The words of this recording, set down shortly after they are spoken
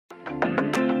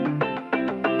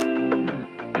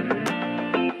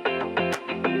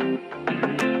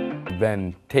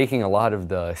been taking a lot of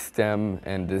the STEM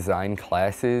and design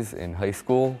classes in high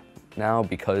school now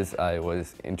because I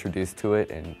was introduced to it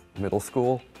in middle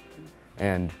school,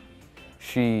 and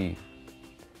she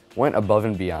went above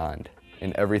and beyond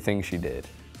in everything she did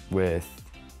with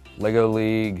Lego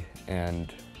League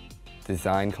and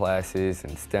design classes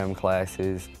and STEM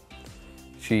classes.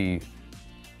 She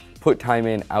put time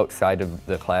in outside of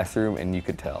the classroom, and you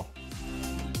could tell.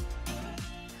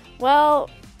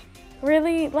 Well,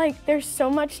 really, there's so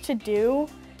much to do,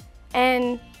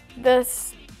 and the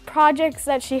projects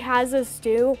that she has us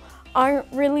do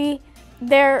aren't really,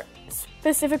 they're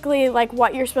specifically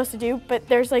what you're supposed to do, but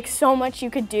there's so much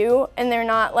you could do, and they're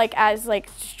not as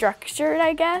structured,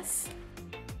 I guess.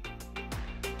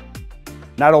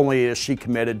 Not only is she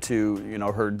committed to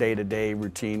her day-to-day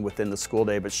routine within the school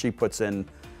day, but she puts in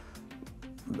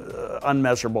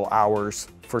unmeasurable hours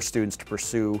for students to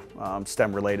pursue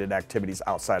STEM-related activities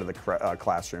outside of the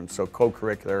classroom. So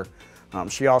co-curricular.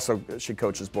 She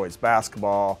coaches boys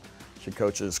basketball. She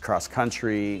coaches cross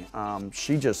country.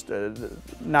 She just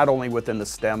not only within the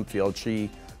STEM field, she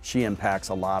impacts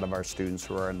a lot of our students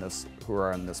who are in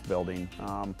this building.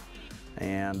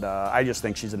 And I just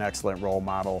think she's an excellent role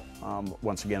model,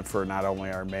 once again, for not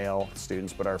only our male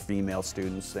students, but our female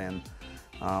students. And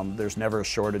there's never a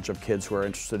shortage of kids who are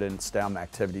interested in STEM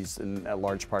activities, and a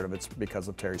large part of it's because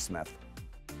of Terri Smith.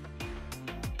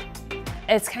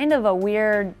 It's kind of a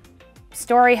weird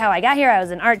story how I got here. I was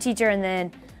an art teacher, and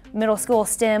then middle school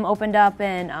STEM opened up,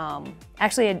 and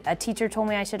actually a teacher told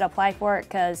me I should apply for it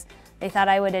because they thought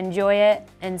I would enjoy it.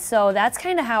 And so that's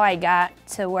kind of how I got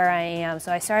to where I am.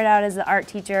 So I started out as the art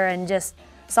teacher and just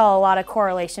saw a lot of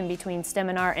correlation between STEM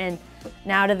and art. And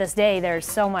now to this day, there's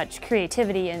so much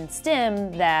creativity in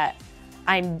STEM that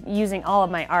I'm using all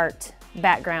of my art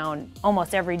background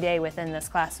almost every day within this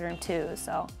classroom too.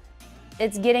 So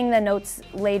it's getting the notes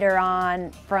later on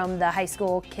from the high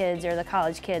school kids or the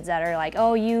college kids that are like,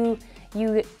 oh, you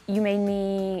made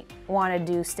me want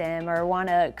to do STEM or want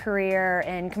a career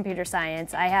in computer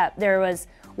science. There was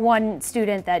one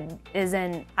student that is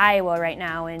in Iowa right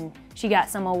now, and she got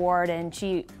some award,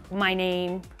 and my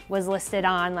name was listed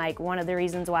on one of the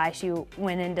reasons why she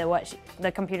went into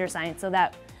the computer science. So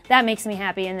that makes me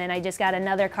happy. And then I just got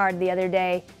another card the other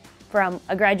day from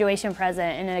a graduation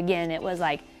present, and again it was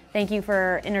thank you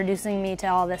for introducing me to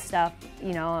all this stuff.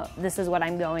 This is what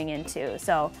I'm going into.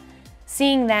 So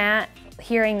seeing that,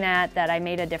 hearing that I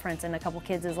made a difference in a couple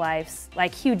kids' lives,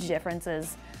 huge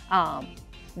differences,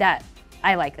 that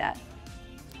I like that.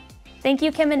 Thank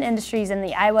you, Kim and Industries and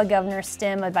the Iowa Governor's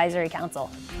STEM Advisory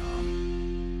Council.